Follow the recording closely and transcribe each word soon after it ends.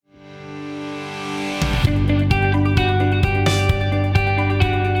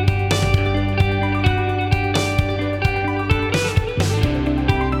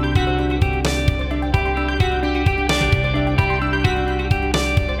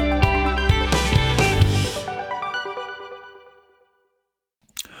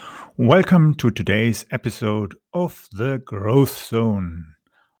Welcome to today's episode of The Growth Zone.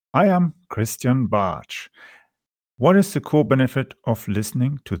 I am Christian Bartsch. What is the core benefit of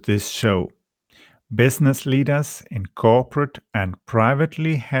listening to this show? Business leaders in corporate and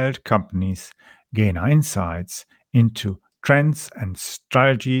privately held companies gain insights into trends and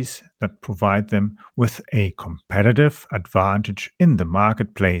strategies that provide them with a competitive advantage in the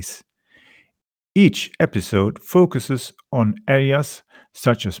marketplace. Each episode focuses on areas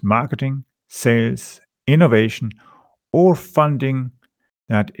such as marketing, sales, innovation, or funding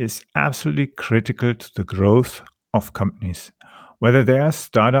that is absolutely critical to the growth of companies, whether they are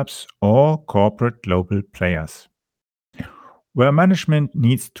startups or corporate global players. Where management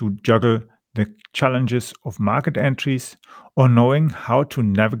needs to juggle the challenges of market entries or knowing how to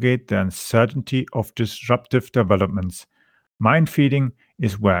navigate the uncertainty of disruptive developments, mind feeding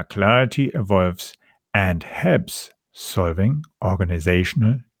is where clarity evolves and helps solving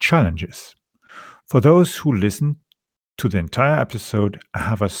organizational challenges. For those who listen to the entire episode, I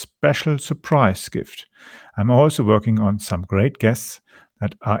have a special surprise gift. I'm also working on some great guests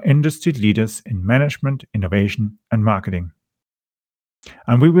that are industry leaders in management, innovation, and marketing.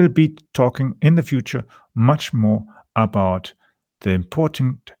 And we will be talking in the future much more about the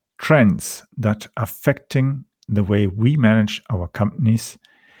important trends that are affecting the way we manage our companies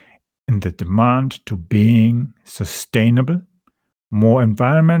in the demand to being sustainable, more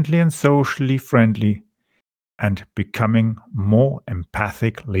environmentally and socially friendly, and becoming more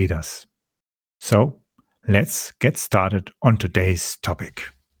empathic leaders. So, let's get started on today's topic.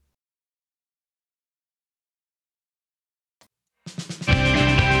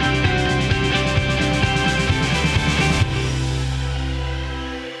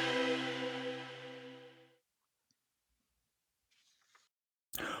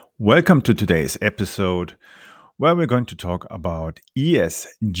 Welcome to today's episode, where we're going to talk about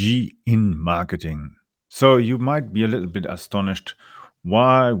ESG in marketing. So you might be a little bit astonished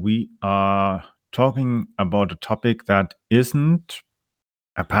why we are talking about a topic that isn't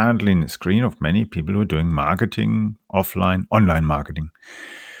apparently in the screen of many people who are doing marketing, offline, online marketing.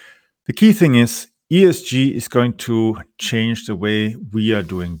 The key thing is ESG is going to change the way we are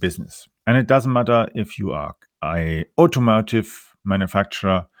doing business. And it doesn't matter if you are an automotive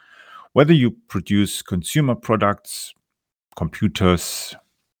manufacturer, whether you produce consumer products, computers,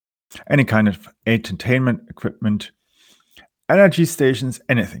 any kind of entertainment equipment, energy stations,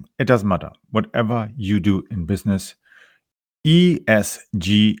 anything. It doesn't matter. Whatever you do in business,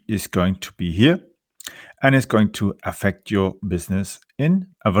 ESG is going to be here and is going to affect your business in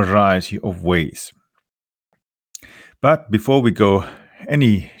a variety of ways. But before we go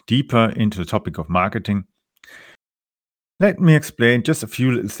any deeper into the topic of marketing, let me explain just a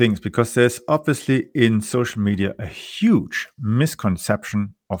few little things, because there's obviously in social media a huge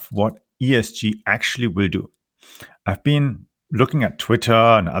misconception of what ESG actually will do. I've been looking at Twitter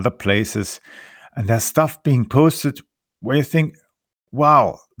and other places, and there's stuff being posted where you think,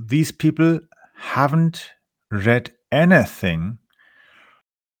 wow, these people haven't read anything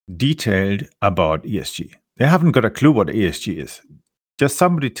detailed about ESG. They haven't got a clue what ESG is. Just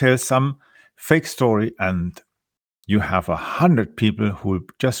somebody tells some fake story and you have 100 people who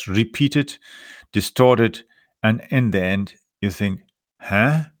just repeat it, distort it, and in the end, you think,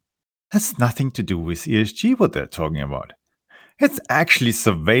 that's nothing to do with ESG, what they're talking about. It's actually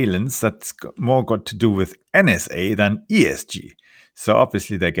surveillance that's more got to do with NSA than ESG. So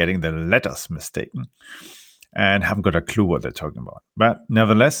obviously they're getting the letters mistaken and haven't got a clue what they're talking about. But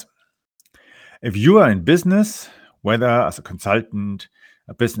nevertheless, if you are in business, whether as a consultant,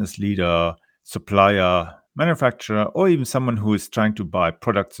 a business leader, supplier, manufacturer, or even someone who is trying to buy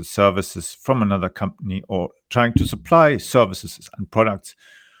products or services from another company, or trying to supply services and products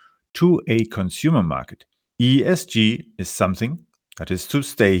to a consumer market, ESG is something that is to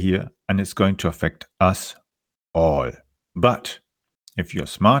stay here and is going to affect us all. But if you're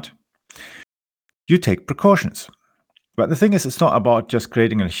smart, you take precautions. But the thing is, it's not about just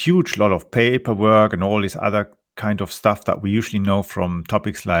creating a huge lot of paperwork and all these other kind of stuff that we usually know from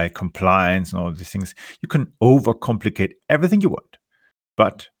topics like compliance and all these things. You can overcomplicate everything you want.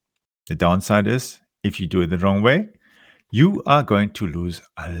 But the downside is, if you do it the wrong way, you are going to lose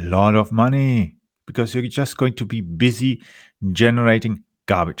a lot of money because you're just going to be busy generating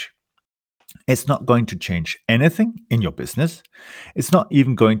garbage. It's not going to change anything in your business. It's not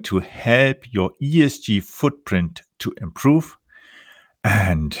even going to help your ESG footprint to improve.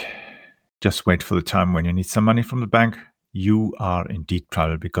 And just wait for the time when you need some money from the bank. You are in deep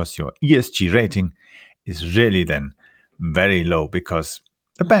trouble because your ESG rating is really then very low, because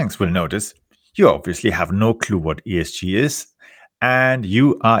the banks will notice you obviously have no clue what ESG is, And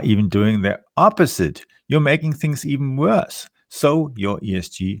you are even doing the opposite. You're making things even worse. So your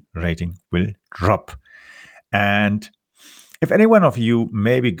ESG rating will drop. And if any one of you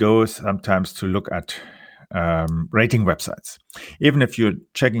maybe goes sometimes to look at rating websites, even if you're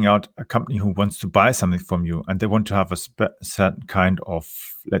checking out a company who wants to buy something from you and they want to have a certain kind of,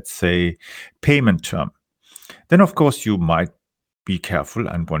 let's say, payment term, then of course you might be careful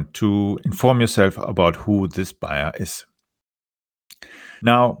and want to inform yourself about who this buyer is.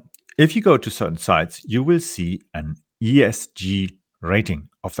 Now, if you go to certain sites, you will see an ESG rating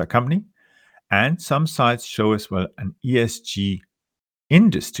of the company, and some sites show as well an ESG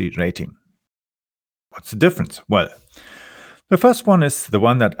industry rating. What's the difference? Well, the first one is the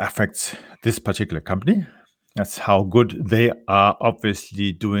one that affects this particular company. That's how good they are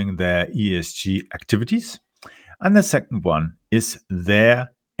obviously doing their ESG activities. And the second one is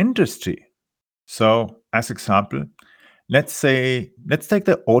their industry. So, as example, let's take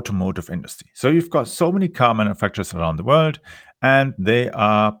the automotive industry. So you've got so many car manufacturers around the world, and they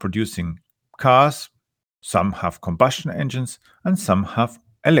are producing cars. Some have combustion engines, and some have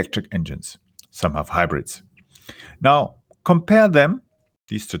electric engines. Some have hybrids. Now, compare them,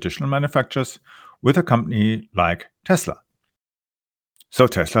 these traditional manufacturers, with a company like Tesla. So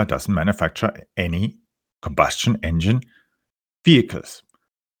Tesla doesn't manufacture any combustion engine vehicles.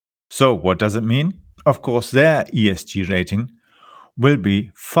 So what does it mean? Of course, their ESG rating will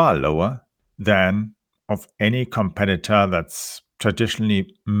be far lower than of any competitor that's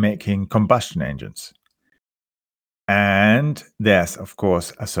traditionally making combustion engines. And there's, of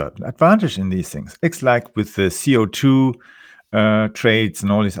course, a certain advantage in these things. It's like with the CO2 trades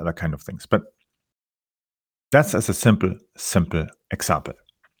and all these other kind of things. But that's as a simple example.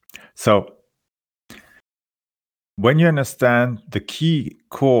 So when you understand the key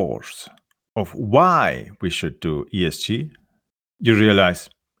cores of why we should do ESG, you realize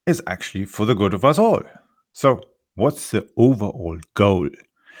it's actually for the good of us all. So what's the overall goal?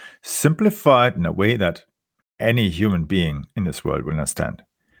 Simplified in a way that any human being in this world will understand.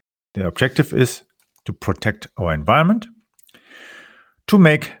 The objective is to protect our environment, to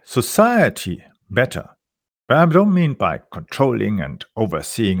make society better. But I don't mean by controlling and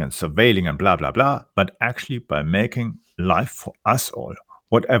overseeing and surveilling and blah, blah, blah, but actually by making life for us all,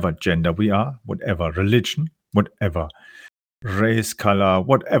 whatever gender we are, whatever religion, whatever race, color,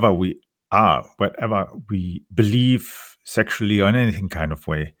 whatever we are, whatever we believe sexually or in anything kind of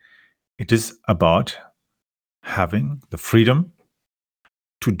way. It is about having the freedom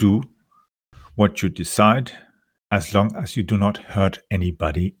to do what you decide as long as you do not hurt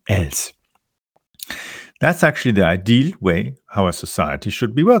anybody else. That's actually the ideal way how a society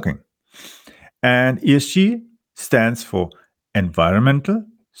should be working. And ESG stands for environmental,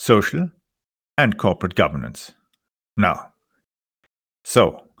 social, and corporate governance. Now,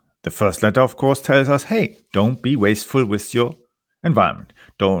 so the first letter, of course, tells us, hey, don't be wasteful with your environment.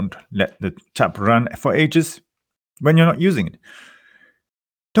 Don't let the tap run for ages when you're not using it.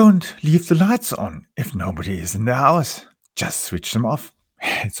 Don't leave the lights on if nobody is in the house. Just switch them off.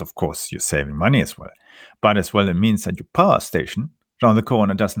 It's, of course, you're saving money as well. But as well, it means that your power station around the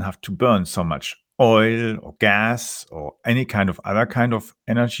corner doesn't have to burn so much oil or gas or any kind of other kind of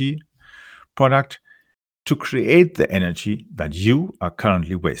energy product to create the energy that you are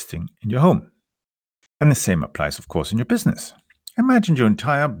currently wasting in your home. And the same applies, of course, in your business. Imagine your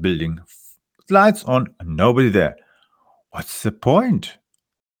entire building, lights on and nobody there. What's the point?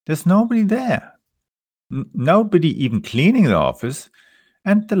 There's nobody there. Nobody even cleaning the office,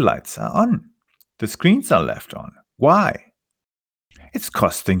 and the lights are on. The screens are left on. Why? It's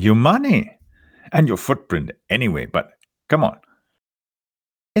costing you money and your footprint anyway, but come on.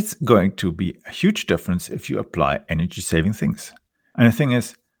 It's going to be a huge difference if you apply energy-saving things. And the thing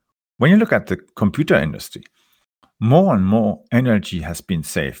is, when you look at the computer industry, more and more energy has been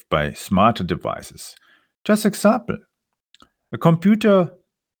saved by smarter devices. Just example, a computer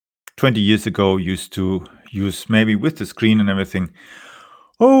 20 years ago used to use, maybe with the screen and everything,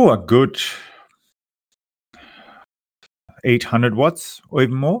 a good 800 watts or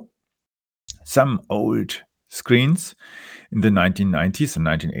even more. Some old screens in the 1990s and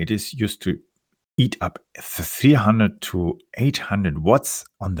 1980s used to eat up 300 to 800 watts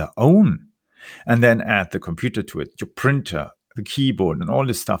on their own. And then add the computer to it, your printer, the keyboard, and all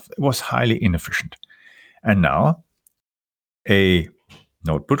this stuff. It was highly inefficient. And now a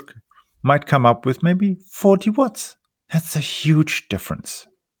notebook might come up with maybe 40 watts. That's a huge difference.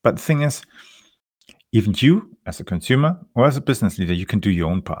 But the thing is, even you as a consumer or as a business leader, you can do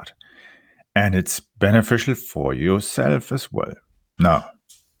your own part. And it's beneficial for yourself as well. Now,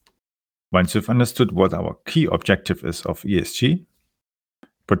 once you've understood what our key objective is of ESG,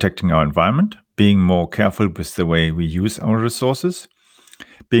 protecting our environment, being more careful with the way we use our resources,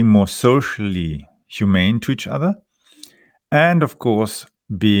 being more socially humane to each other, and of course,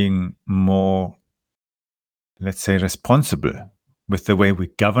 being more, let's say, responsible with the way we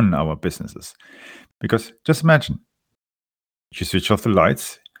govern our businesses. Because just imagine, you switch off the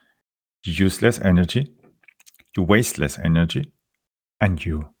lights, you use less energy, you waste less energy, and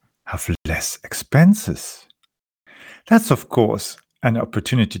you have less expenses. That's, of course, an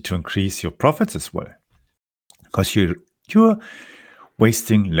opportunity to increase your profits as well, because you're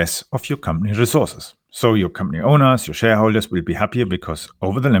wasting less of your company resources. So your company owners, your shareholders will be happier because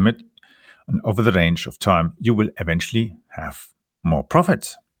over the limit and over the range of time, you will eventually have more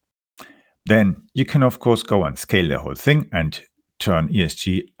profits. Then you can, of course, go and scale the whole thing and turn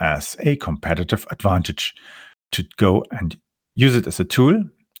ESG as a competitive advantage to go and use it as a tool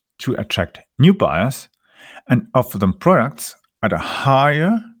to attract new buyers and offer them products at a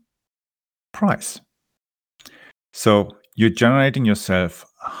higher price. So you're generating yourself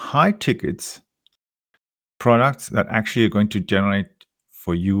high tickets products that actually are going to generate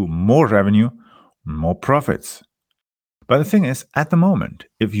for you more revenue, more profits. But the thing is, at the moment,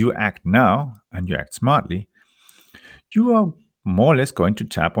 if you act now and you act smartly, you are more or less going to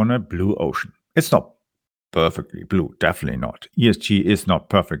tap on a blue ocean. It's not perfectly blue, definitely not. ESG is not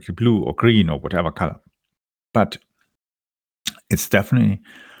perfectly blue or green or whatever color. But it's definitely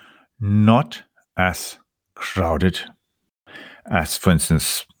not as crowded as, for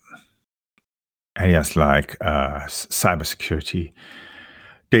instance, areas like cybersecurity,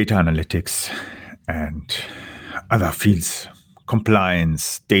 data analytics, and other fields,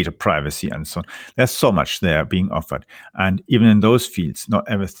 compliance, data privacy, and so on. There's so much there being offered. And even in those fields, not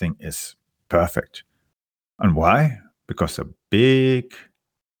everything is perfect. And why? Because a big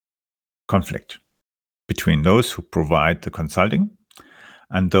conflict between those who provide the consulting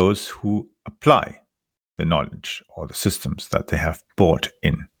and those who apply the knowledge or the systems that they have bought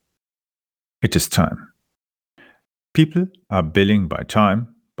in. It is time. People are billing by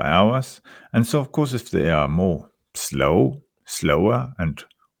time, by hours. And so, of course, if they are more slower, and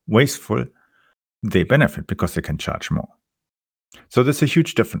wasteful, they benefit because they can charge more. So there's a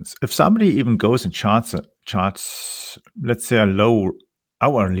huge difference. If somebody even goes and charts, let's say, a low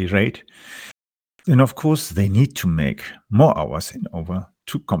hourly rate, then of course they need to make more hours in order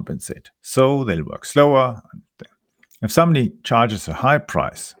to compensate. So they'll work slower. If somebody charges a high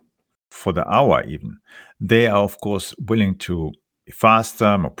price for the hour even, they are of course willing to be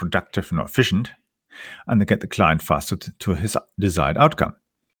faster, more productive, more efficient, and they get the client faster to his desired outcome.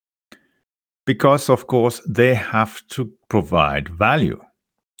 Because, of course, they have to provide value,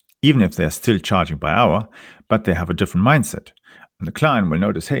 even if they're still charging by hour, but they have a different mindset. And the client will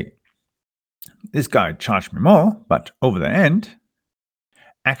notice, hey, this guy charged me more, but over the end,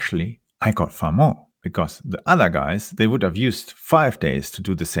 actually, I got far more. Because the other guys, they would have used 5 days to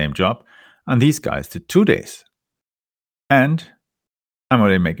do the same job, and these guys did 2 days. And I'm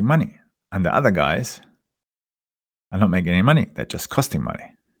already making money. And the other guys are not making any money. They're just costing money.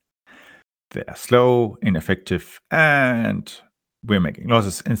 They are slow, ineffective, and we're making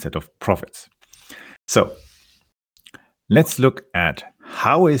losses instead of profits. So let's look at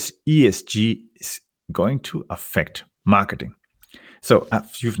how is ESG going to affect marketing. So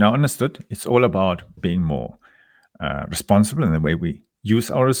as you've now understood, it's all about being more responsible in the way we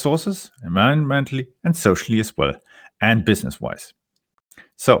use our resources, environmentally and socially as well, and business-wise.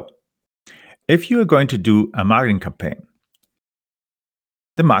 So if you are going to do a marketing campaign,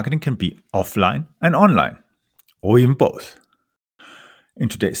 the marketing can be offline and online, or even both. In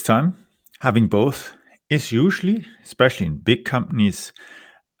today's time, having both is usually, especially in big companies,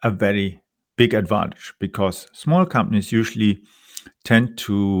 a very big advantage, because small companies usually tend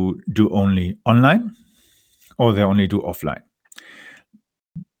to do only online or they only do offline.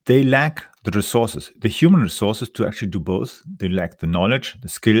 They lack the resources, the human resources to actually do both. They lack the knowledge, the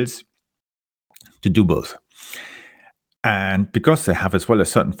skills to do both. And because they have as well a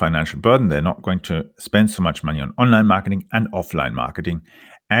certain financial burden, they're not going to spend so much money on online marketing and offline marketing,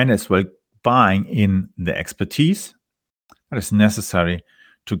 and as well buying in the expertise that is necessary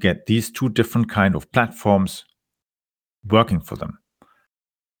to get these two different kind of platforms working for them.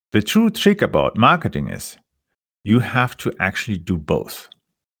 The true trick about marketing is you have to actually do both.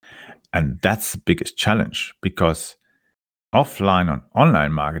 And that's the biggest challenge, because offline and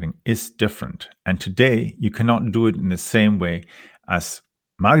online marketing is different. And today you cannot do it in the same way as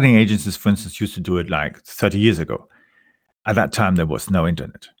marketing agencies, for instance, used to do it like 30 years ago. At that time, there was no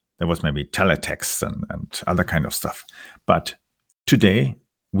internet. There was maybe teletext and other kind of stuff. But today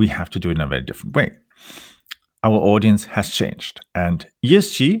we have to do it in a very different way. our audience has changed, and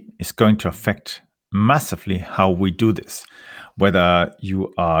ESG is going to affect massively how we do this, whether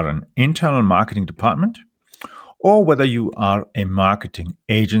you are an internal marketing department or whether you are a marketing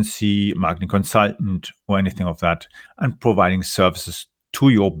agency, marketing consultant, or anything of that, and providing services to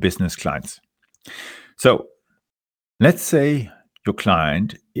your business clients. So let's say your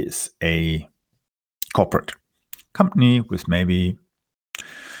client is a corporate company with maybe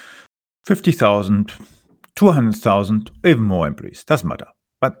 50,000, 200,000, even more employees, doesn't matter.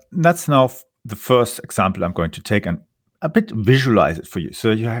 But that's now the first example I'm going to take and a bit visualize it for you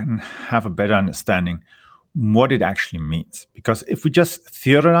so you can have a better understanding what it actually means. Because if we just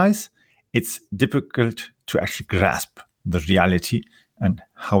theorize, it's difficult to actually grasp the reality and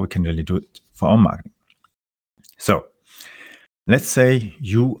how we can really do it for our marketing. So let's say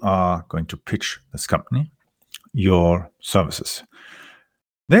you are going to pitch this company your services.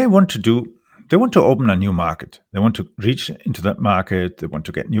 They want to open a new market. They want to reach into that market. They want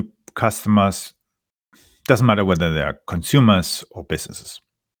to get new customers. Doesn't matter whether they are consumers or businesses.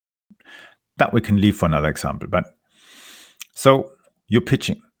 That we can leave for another example. But so you're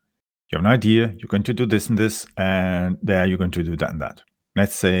pitching. You have an idea. You're going to do this and this, and there you're going to do that and that.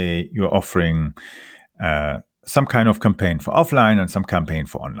 Let's say you're offering some kind of campaign for offline and some campaign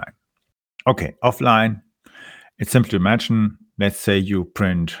for online. Okay, offline. It's simple to imagine. Let's say you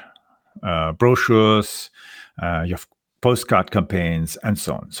print brochures, you have postcard campaigns, and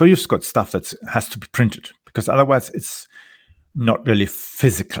so on. So you've got stuff that has to be printed because otherwise it's not really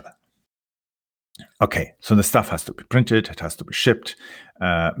physical. Okay, so the stuff has to be printed, it has to be shipped.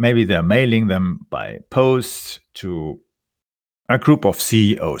 Maybe they're mailing them by post to a group of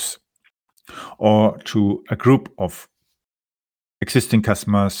CEOs or to a group of existing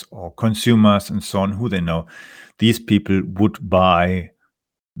customers or consumers and so on who they know these people would buy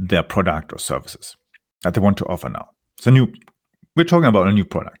their product or services that they want to offer now. We're talking about a new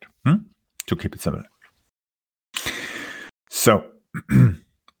product, to keep it simple. So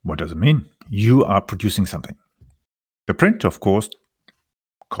what does it mean? You are producing something. The print, of course,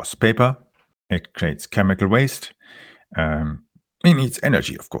 costs paper. It creates chemical waste. It needs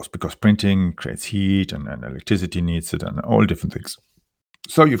energy, of course, because printing creates heat and electricity needs it and all different things.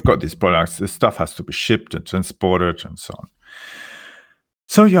 So you've got these products. This stuff has to be shipped and transported and so on.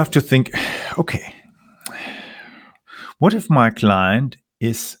 So you have to think, okay, what if my client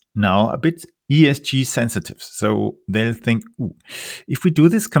is now a bit ESG sensitive? So they'll think, if we do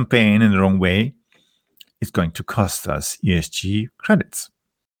this campaign in the wrong way, it's going to cost us ESG credits.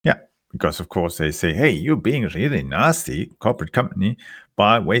 Yeah, because of course they say, hey, you're being really nasty, corporate company,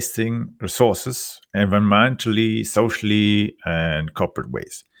 by wasting resources environmentally, socially, and corporate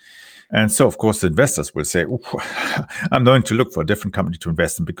ways. And so, of course, the investors will say, I'm going to look for a different company to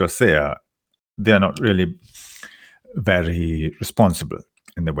invest in because they are not really very responsible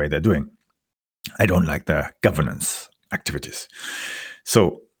in the way they're doing. I don't like their governance activities.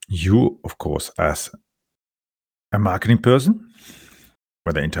 So you, of course, as a marketing person,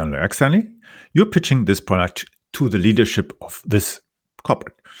 whether internally or externally, you're pitching this product to the leadership of this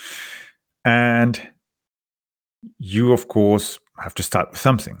corporate. And you, of course, have to start with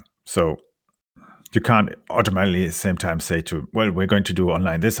something. So you can't automatically at the same time say we're going to do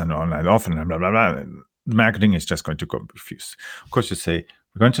online this and online off and blah, blah, blah. The marketing is just going to go confused. Of course, you say,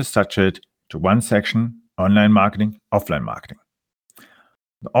 we're going to structure it to one section, online marketing, offline marketing.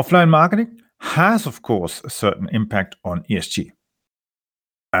 The offline marketing has, of course, a certain impact on ESG.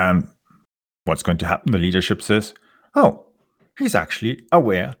 And what's going to happen? The leadership says, he's actually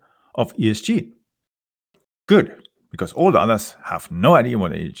aware of ESG. Good. Because all the others have no idea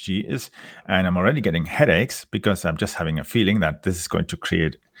what ESG is, and I'm already getting headaches because I'm just having a feeling that this is going to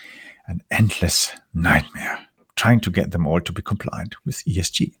create an endless nightmare, trying to get them all to be compliant with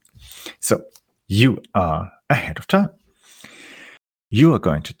ESG. So you are ahead of time. You are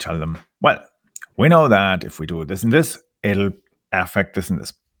going to tell them, well, we know that if we do this and this, it'll affect this and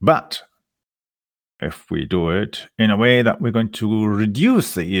this. But if we do it in a way that we're going to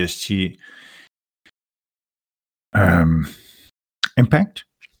reduce the ESG impact,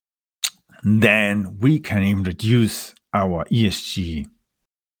 then we can even reduce our ESG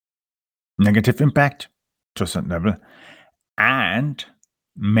negative impact to a certain level and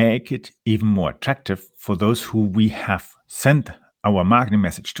make it even more attractive for those who we have sent our marketing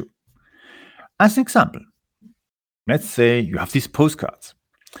message to. As an example, let's say you have these postcards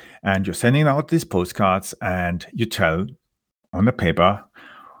and you're sending out these postcards and you tell on the paper,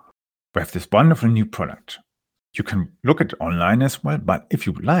 we have this wonderful new product. You can look at it online as well, but if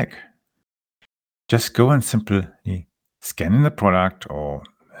you would like, just go and simply scan in the product or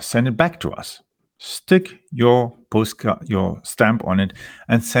send it back to us. stick your postcard, your stamp on it,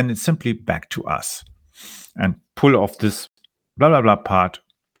 and send it simply back to us. And pull off this blah, blah, blah part,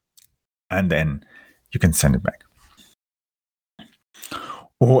 and then you can send it back.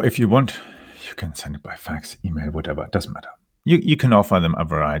 Or if you want, you can send it by fax, email, whatever, it doesn't matter. You can offer them a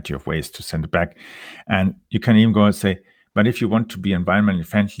variety of ways to send it back. And you can even go and say, but if you want to be environmentally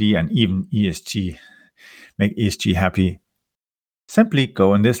friendly and even ESG, make ESG happy, simply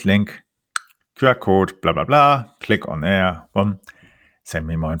go on this link, QR code, blah, blah, blah, click on there, boom, send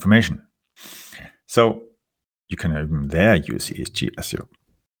me more information. So you can even there use ESG as your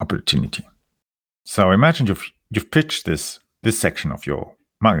opportunity. So imagine you've pitched this section of your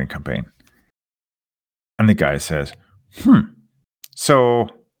marketing campaign, and the guy says, so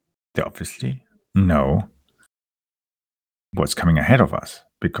they obviously know what's coming ahead of us,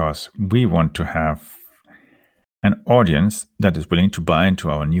 because we want to have an audience that is willing to buy into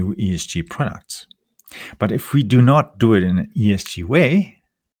our new ESG products. But if we do not do it in an ESG way,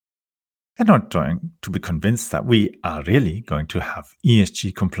 they're not going to be convinced that we are really going to have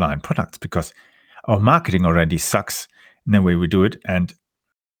ESG compliant products, because our marketing already sucks in the way we do it, and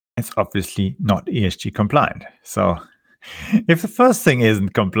it's obviously not ESG compliant. So if the first thing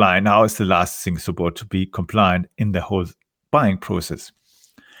isn't compliant, how is the last thing supposed to be compliant in the whole buying process?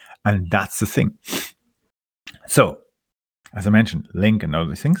 And that's the thing. So, as I mentioned, link and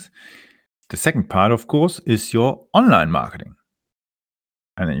other things. The second part, of course, is your online marketing.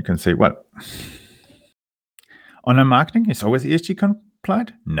 And then you can say, well, online marketing is always ESG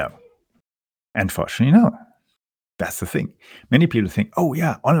compliant? No. Unfortunately, no. That's the thing. Many people think, oh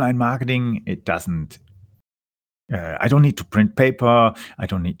yeah, online marketing, it doesn't, I don't need to print paper. I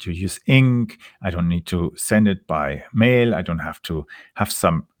don't need to use ink. I don't need to send it by mail. I don't have to have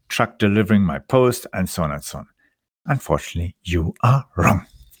some truck delivering my post, and so on and so on. Unfortunately, you are wrong.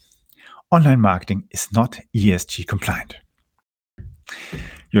 Online marketing is not ESG compliant.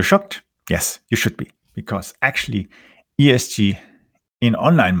 You're shocked? Yes, you should be, because actually ESG in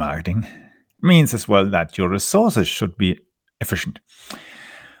online marketing means as well that your resources should be efficient.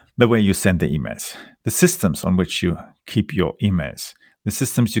 The way you send the emails, the systems on which you keep your emails, the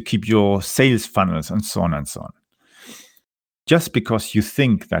systems you keep your sales funnels, and so on and so on. Just because you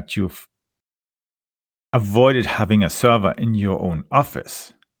think that you've avoided having a server in your own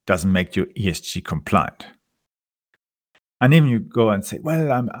office doesn't make you ESG compliant. And even you go and say,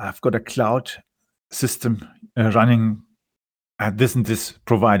 well, I've got a cloud system running at this and this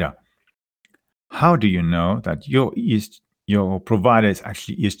provider. How do you know that your provider is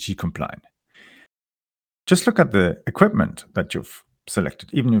actually ESG compliant? Just look at the equipment that you've selected,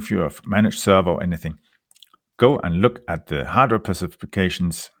 even if you have managed server or anything. Go and look at the hardware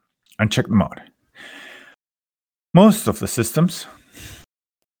specifications and check them out. Most of the systems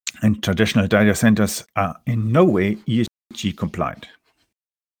in traditional data centers are in no way ESG compliant.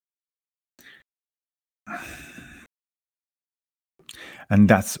 And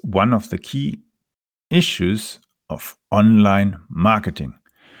that's one of the key issues of online marketing.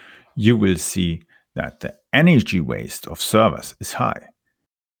 You will see that the energy waste of servers is high.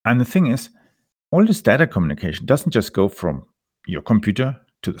 And the thing is, all this data communication doesn't just go from your computer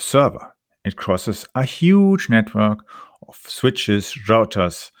to the server. It crosses a huge network of switches,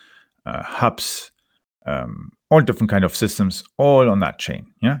 routers, hubs, all different kind of systems, all on that chain.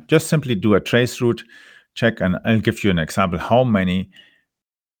 Yeah, just simply do a trace route check, and I'll give you an example how many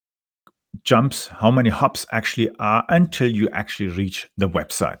jumps, how many hops actually are until you actually reach the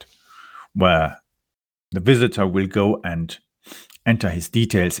website where the visitor will go and enter his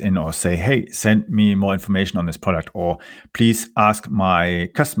details in, or say, hey, send me more information on this product, or please ask my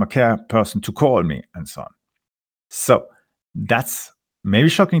customer care person to call me, and so on. So that's maybe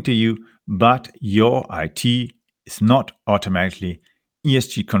shocking to you, but your IT is not automatically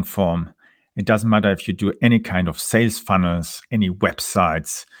ESG conform. It doesn't matter if you do any kind of sales funnels, any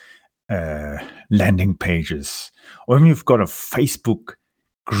websites, landing pages, or even you've got a Facebook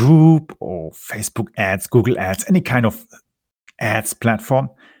group or Facebook ads, Google ads, any kind of ads platform,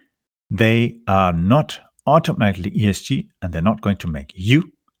 they are not automatically ESG, and they're not going to make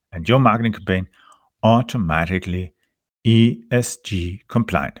you and your marketing campaign automatically ESG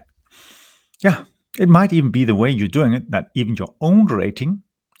compliant. Yeah, it might even be the way you're doing it that even your own rating,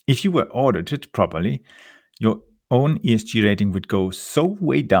 if you were audited properly, your own ESG rating would go so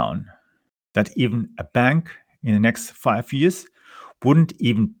way down that even a bank in the next 5 years wouldn't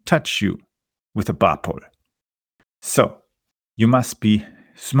even touch you with a bar pole. So you must be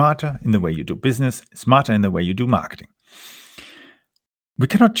smarter in the way you do business, smarter in the way you do marketing. We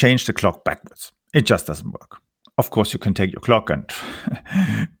cannot change the clock backwards. It just doesn't work. Of course, you can take your clock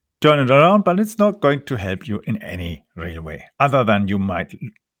and turn it around, but it's not going to help you in any real way, other than you might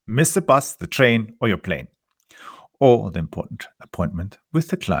miss the bus, the train, or your plane, or the important appointment with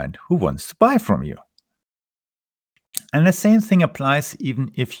the client who wants to buy from you. And the same thing applies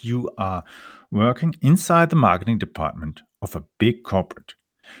even if you are working inside the marketing department of a big corporate.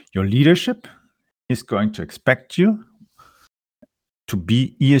 Your leadership is going to expect you to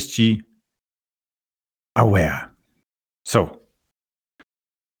be ESG aware. So,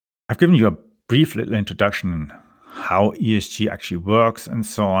 I've given you a brief little introduction how ESG actually works and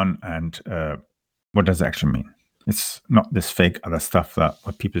so on, and what does it actually mean. It's not this fake other stuff that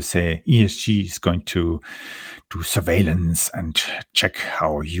what people say ESG is going to do surveillance and check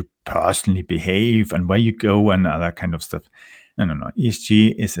how you personally behave and where you go and other kind of stuff. No.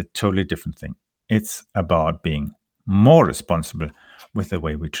 ESG is a totally different thing. It's about being more responsible with the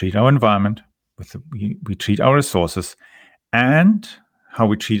way we treat our environment, with the way we treat our resources, and how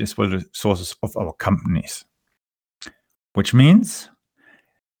we treat as well the resources of our companies. Which means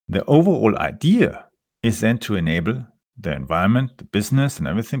the overall idea is then to enable the environment, the business and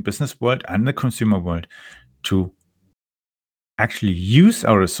everything, business world and the consumer world, to actually use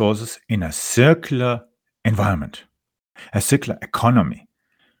our resources in a circular environment, a circular economy.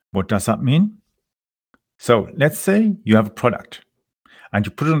 What does that mean? So let's say you have a product and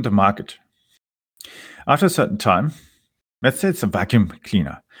you put it on the market. After a certain time, let's say it's a vacuum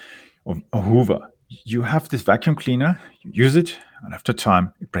cleaner or a Hoover. You have this vacuum cleaner, you use it, and after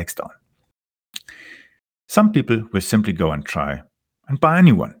time, it breaks down. Some people will simply go and try and buy a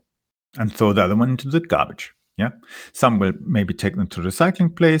new one and throw the other one into the garbage. Yeah. Some will maybe take them to the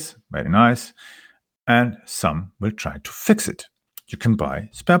recycling place, very nice, and some will try to fix it. You can buy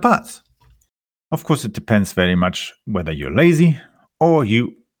spare parts. Of course, it depends very much whether you're lazy or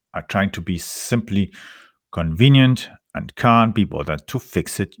you are trying to be simply convenient and can't be bothered to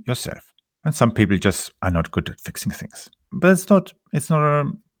fix it yourself. And some people just are not good at fixing things. But it's not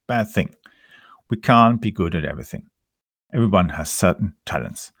a bad thing. We can't be good at everything. Everyone has certain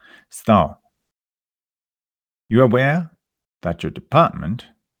talents. So, you're aware that your department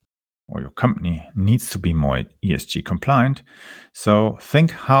or your company needs to be more ESG compliant. So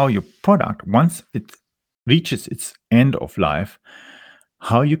think how your product, once it reaches its end of life,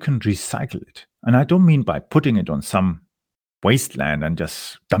 how you can recycle it. And I don't mean by putting it on some wasteland and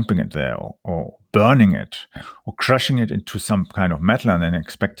just dumping it there or burning it or crushing it into some kind of metal and then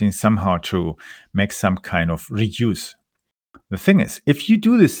expecting somehow to make some kind of reuse. The thing is, if you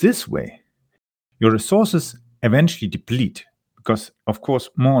do this way, your resources eventually deplete because, of course,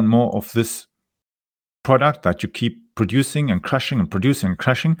 more and more of this product that you keep producing and crushing and producing and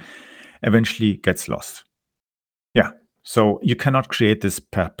crushing eventually gets lost. Yeah, so you cannot create this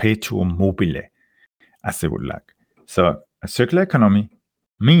perpetuum mobile as they would like. So a circular economy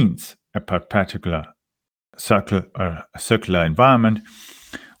means a particular circular environment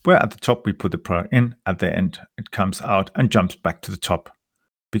where at the top we put the product in, at the end it comes out and jumps back to the top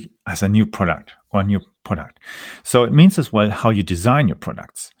as a new product or a new product. So it means as well how you design your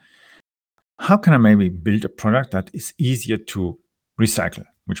products. How can I maybe build a product that is easier to recycle,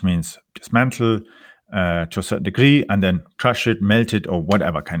 which means dismantle to a certain degree and then crush it, melt it, or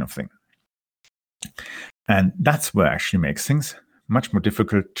whatever kind of thing. And that's where actually makes things much more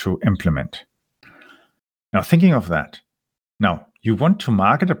difficult to implement. Now, thinking of that, now you want to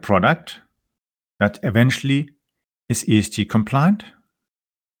market a product that eventually is ESG compliant,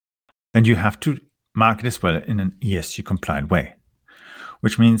 then you have to market as well in an ESG compliant way,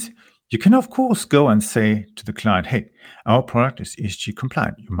 which means you can, of course, go and say to the client, hey, our product is ESG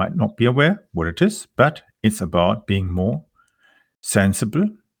compliant. You might not be aware what it is, but it's about being more sensible,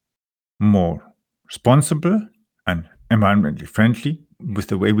 more responsible, and environmentally friendly with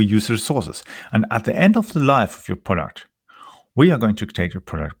the way we use resources. And at the end of the life of your product, we are going to take your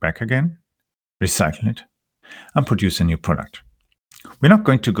product back again, recycle it, and produce a new product. We're not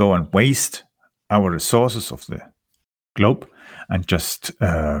going to go and waste our resources of the globe and just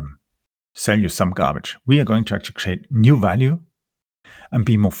sell you some garbage. We are going to actually create new value and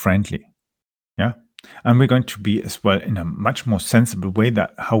be more friendly. Yeah. And we're going to be as well in a much more sensible way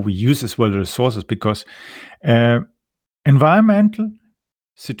that how we use as well the resources, because environmental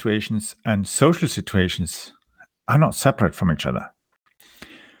situations and social situations are not separate from each other.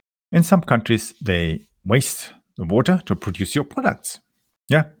 In some countries, they waste the water to produce your products.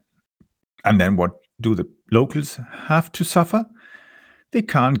 Yeah. And then what do the locals have to suffer? They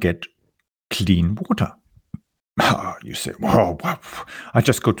can't get clean water. You say, wow, I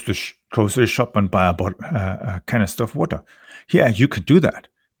just go to the grocery shop and buy a canister of water. Yeah, you could do that.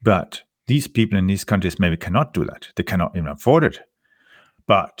 But these people in these countries maybe cannot do that. They cannot even afford it.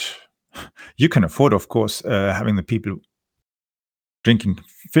 But you can afford, of course, having the people drinking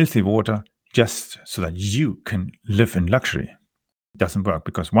filthy water just so that you can live in luxury. It doesn't work,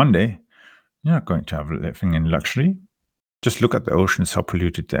 because one day you're not going to have living in luxury. Just look at the oceans, how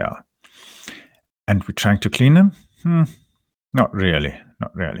polluted they are. And we're trying to clean them? Not really.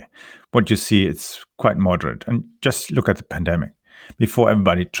 What you see, it's quite moderate. And just look at the pandemic. Before,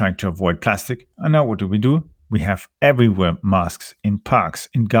 everybody tried to avoid plastic. And now what do? We have everywhere masks, in parks,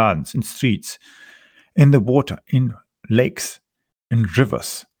 in gardens, in streets, in the water, in lakes, in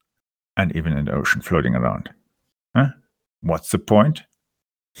rivers, and even in the ocean floating around. What's the point?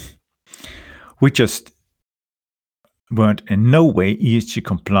 We just weren't in no way ESG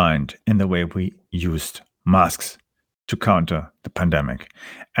compliant in the way we used masks to counter the pandemic.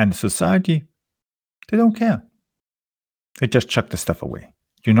 And society, they don't care. They just chuck the stuff away.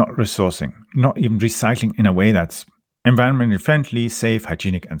 You're not resourcing, not even recycling in a way that's environmentally friendly, safe,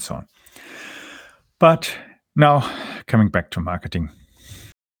 hygienic, and so on. But now, coming back to marketing,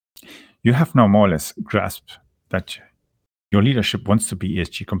 you have now more or less grasped that your leadership wants to be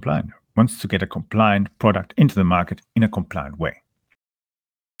ESG compliant, wants to get a compliant product into the market in a compliant way.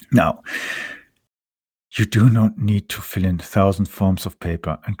 Now, you do not need to fill in 1,000 forms of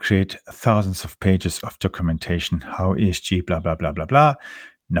paper and create thousands of pages of documentation, how ESG, blah, blah, blah, blah, blah.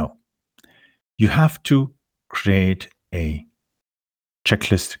 No. You have to create a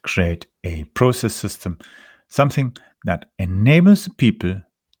checklist, create a process system, something that enables people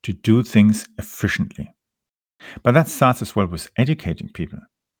to do things efficiently. But that starts as well with educating people.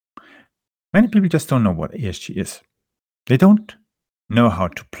 Many people just don't know what ESG is. They don't know how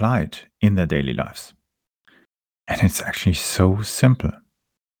to apply it in their daily lives. And it's actually so simple.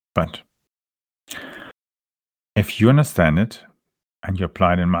 But if you understand it and you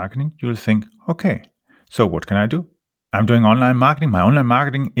apply it in marketing, you'll think, okay, so what can I do? I'm doing online marketing. My online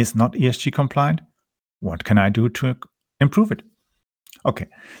marketing is not ESG compliant. What can I do to improve it? Okay,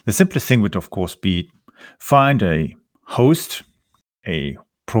 the simplest thing would, of course, be find a host, a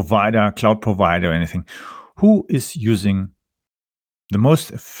provider, cloud provider, anything, who is using the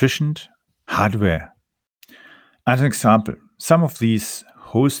most efficient hardware. As an example, some of these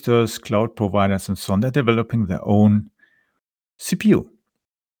hosters, cloud providers, and so on, they're developing their own CPU.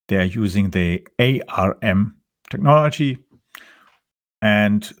 They're using the ARM technology,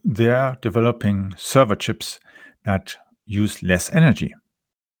 and they're developing server chips that use less energy.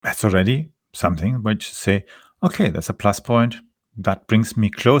 That's already something which say, okay, that's a plus point. That brings me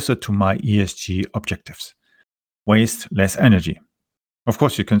closer to my ESG objectives. Waste less energy. Of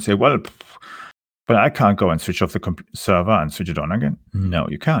course, you can say, well, but I can't go and switch off the server and switch it on again. No,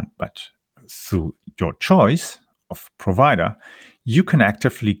 you can't. But through your choice of provider, you can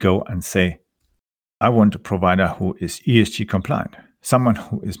actively go and say, I want a provider who is ESG compliant, someone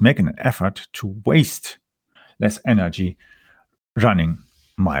who is making an effort to waste less energy running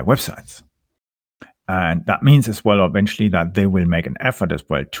my websites. And that means as well, eventually, that they will make an effort as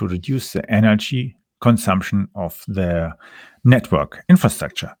well to reduce the energy consumption of their network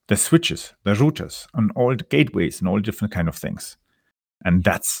infrastructure, the switches, the routers, and all the gateways and all different kind of things. And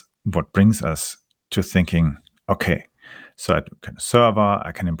that's what brings us to thinking, okay, so I can server,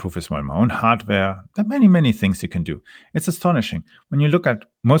 I can improve as well my own hardware. There are many, many things you can do. It's astonishing. When you look at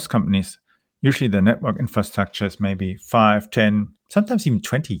most companies, usually the network infrastructure is maybe 5, 10, sometimes even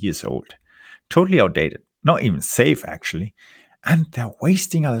 20 years old. Totally outdated, not even safe actually. And they're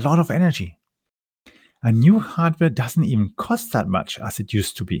wasting a lot of energy. And new hardware doesn't even cost that much as it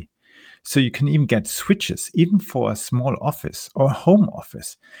used to be. So you can even get switches, even for a small office or a home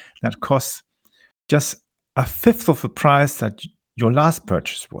office, that costs just a fifth of the price that your last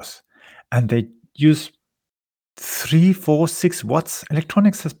purchase was. And they use 3, 4, 6 watts.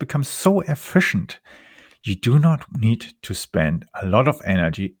 Electronics has become so efficient. You do not need to spend a lot of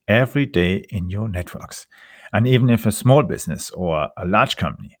energy every day in your networks. And even if a small business or a large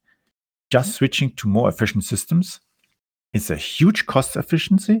company, just switching to more efficient systems is a huge cost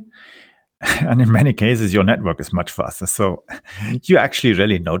efficiency. And in many cases, your network is much faster. So you actually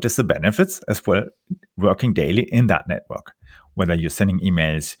really notice the benefits as well working daily in that network. Whether you're sending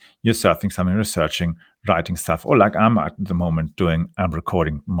emails, you're surfing something, researching, writing stuff, or like I'm at the moment I'm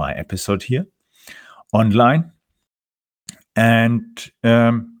recording my episode here online. And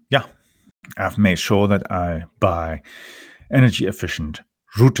I've made sure that I buy energy efficient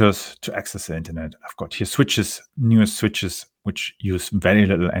routers to access the internet. I've got here switches, newest switches, which use very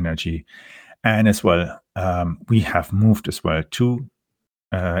little energy. And as well, we have moved as well to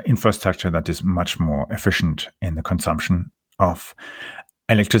infrastructure that is much more efficient in the consumption of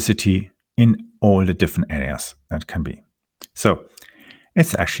electricity in all the different areas that can be. So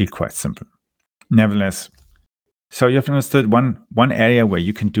It's actually quite simple. Nevertheless, so you have understood one area where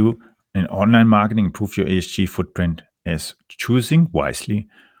you can do in online marketing, improve your ESG footprint is choosing wisely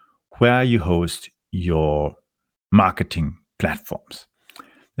where you host your marketing platforms.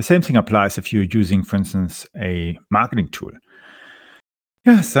 The same thing applies if you're using, for instance, a marketing tool.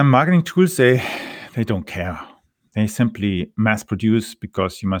 Yeah, some marketing tools, they don't care. They simply mass produce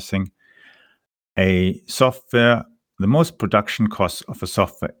because you must think a software, the most production cost of a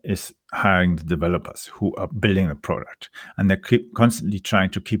software is hiring the developers who are building the product. And they're constantly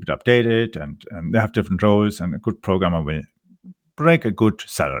trying to keep it updated and they have different roles, and a good programmer will break a good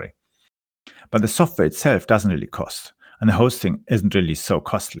salary. But the software itself doesn't really cost, and the hosting isn't really so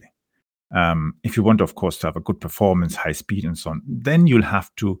costly. If you want, of course, to have a good performance, high speed, and so on, then you'll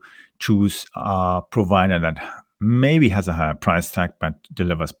have to choose a provider that maybe has a higher price tag but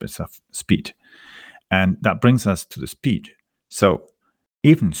delivers better speed. And that brings us to the speed. So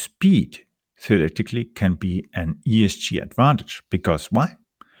even speed theoretically can be an ESG advantage, because why?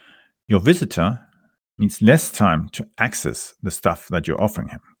 Your visitor needs less time to access the stuff that you're offering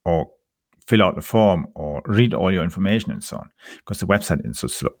him, or fill out the form, or read all your information and so on, because the website is so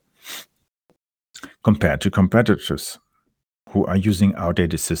slow compared to competitors who are using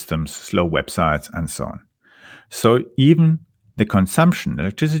outdated systems, slow websites, and so on. So even the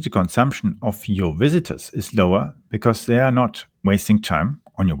electricity consumption of your visitors is lower because they are not wasting time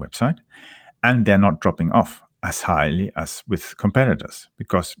on your website, and they're not dropping off as highly as with competitors.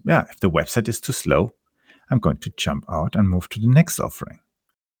 Because, if the website is too slow, I'm going to jump out and move to the next offering.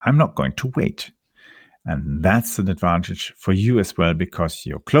 I'm not going to wait. And that's an advantage for you as well, because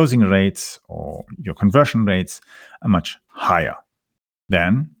your closing rates or your conversion rates are much higher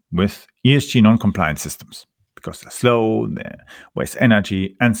than with ESG non-compliant systems, because they're slow, they waste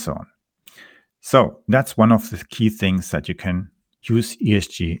energy, and so on. So that's one of the key things that you can use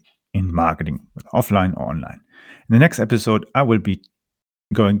ESG in marketing, offline or online. In the next episode, I will be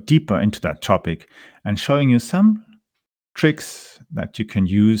going deeper into that topic and showing you some tricks that you can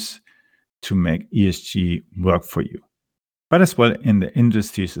use to make ESG work for you, but as well in the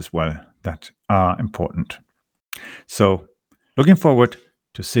industries as well that are important. So looking forward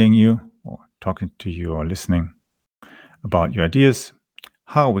to seeing you, or talking to you, or listening about your ideas,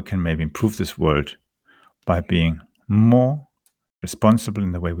 how we can maybe improve this world by being more responsible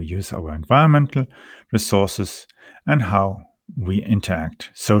in the way we use our environmental resources and how we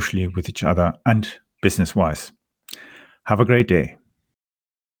interact socially with each other and business-wise. Have a great day.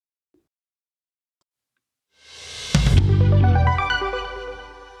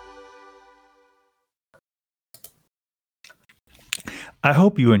 I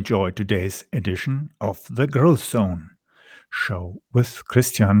hope you enjoyed today's edition of the Growth Zone show with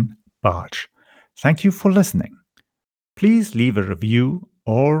Christian Bartsch. Thank you for listening. Please leave a review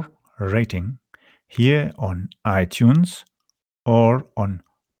or rating here on iTunes or on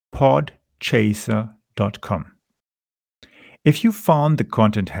podchaser.com. If you found the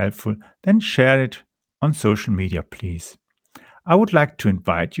content helpful, then share it on social media, please. I would like to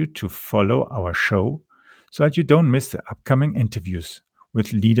invite you to follow our show so that you don't miss the upcoming interviews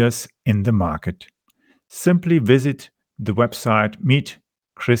with leaders in the market. Simply visit the website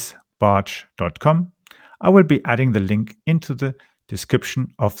meetchrisbartsch.com. I will be adding the link into the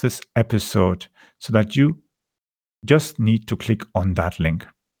description of this episode so that you just need to click on that link.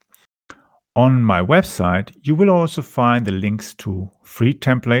 On my website, you will also find the links to free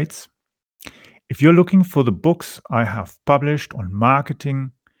templates. If you're looking for the books I have published on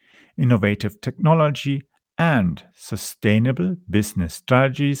marketing, innovative technology, and sustainable business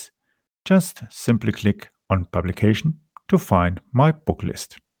strategies, just simply click on publication to find my book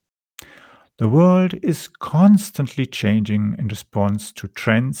list. The world is constantly changing in response to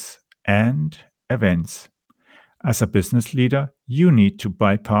trends and events. As a business leader, you need to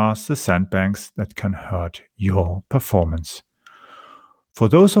bypass the sandbanks that can hurt your performance. For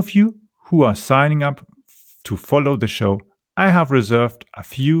those of you who are signing up to follow the show, I have reserved a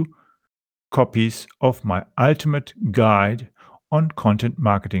few copies of my ultimate guide on content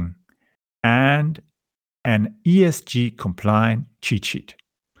marketing and an ESG compliant cheat sheet.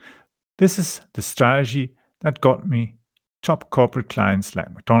 This is the strategy that got me top corporate clients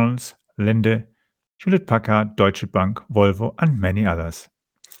like McDonald's, Linde, Hewlett-Packard, Deutsche Bank, Volvo, and many others.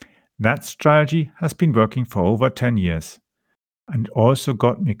 That strategy has been working for over 10 years and also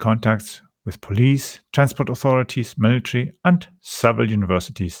got me contacts with police, transport authorities, military, and several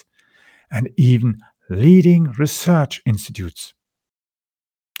universities, and even leading research institutes.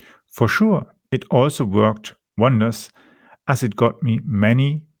 For sure, it also worked wonders, as it got me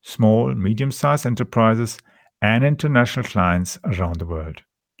many small, medium-sized enterprises and international clients around the world.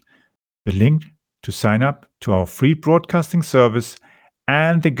 The link to sign up to our free broadcasting service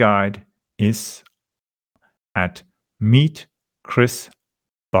and the guide is at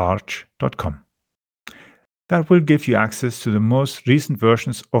meetchrisbarch.com. That will give you access to the most recent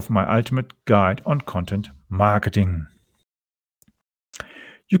versions of my ultimate guide on content marketing.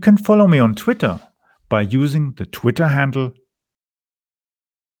 You can follow me on Twitter by using the Twitter handle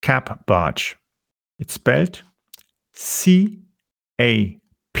capbarch. It's spelled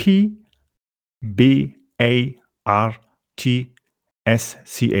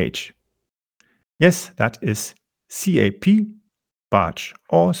CAPBARTSCH. Yes, that is CAP Barch,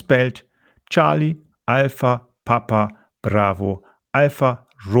 or spelled Charlie Alpha Papa Bravo Alpha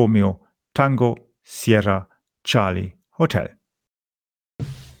Romeo Tango Sierra Charlie Hotel.